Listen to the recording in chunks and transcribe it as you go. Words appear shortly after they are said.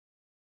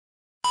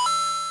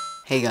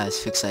Hey guys,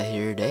 Fixite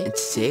here today, and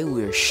today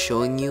we are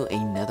showing you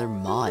another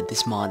mod.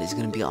 This mod is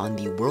going to be on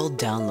the World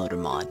Downloader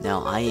mod.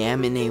 Now, I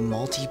am in a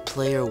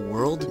multiplayer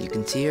world. You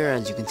can see here,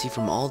 as you can see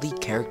from all the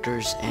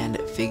characters and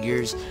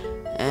figures,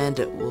 and,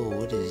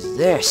 whoa, what is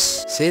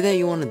this? Say that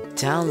you want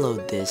to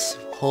download this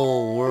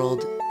whole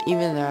world,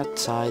 even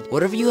outside,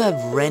 whatever you have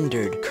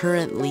rendered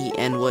currently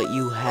and what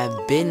you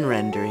have been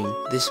rendering.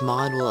 This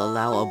mod will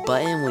allow a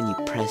button when you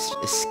press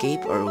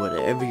escape or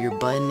whatever your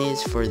button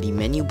is for the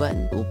menu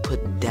button. It will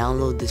put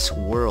download this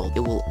world.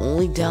 It will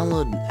only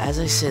download, as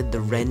I said,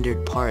 the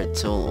rendered part.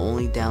 So it will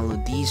only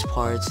download these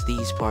parts,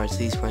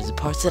 the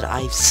parts that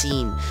I've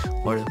seen,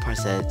 or the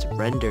parts that it's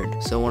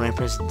rendered. So when I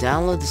press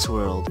download this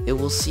world, it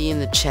will see in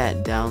the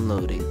chat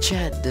downloading.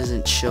 Chat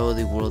doesn't show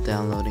the world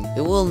downloading.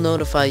 It will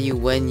notify you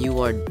when you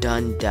are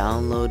done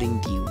downloading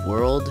the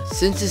world.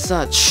 Since it's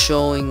not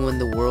showing when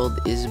the world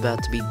is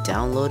about to be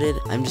downloaded,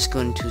 I'm just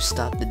going to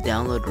stop the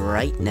download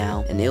right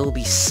now, and it will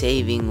be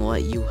saving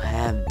what you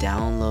have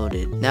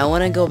downloaded. Now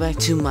when I go back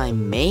to my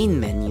main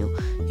menu,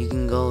 you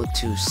can go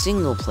to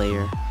single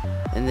player,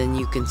 and then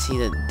you can see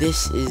that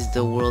this is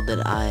the world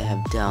that I have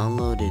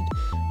downloaded.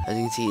 As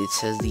you can see, it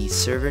says the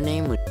server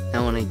name.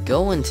 Now when I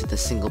go into the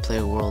single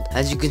player world,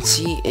 as you can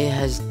see, it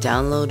has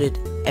downloaded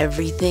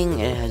everything.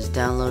 It has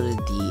downloaded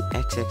the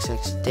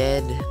XXX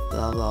dead,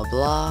 blah blah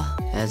blah.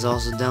 It has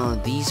also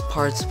downloaded these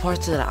parts,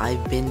 parts that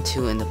I've been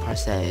to, and the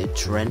parts that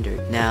it's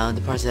rendered. Now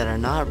the parts that are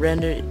not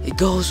rendered, it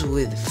goes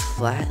with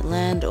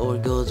Flatland or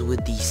goes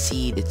with the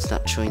seed. It's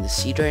not showing the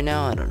seed right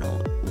now. I don't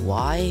know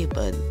why,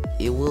 but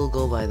it will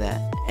go by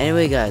that.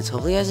 Anyway guys,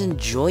 hopefully you guys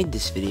enjoyed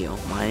this video.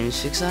 My name is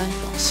Fixite.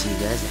 I'll see you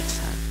guys next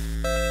time.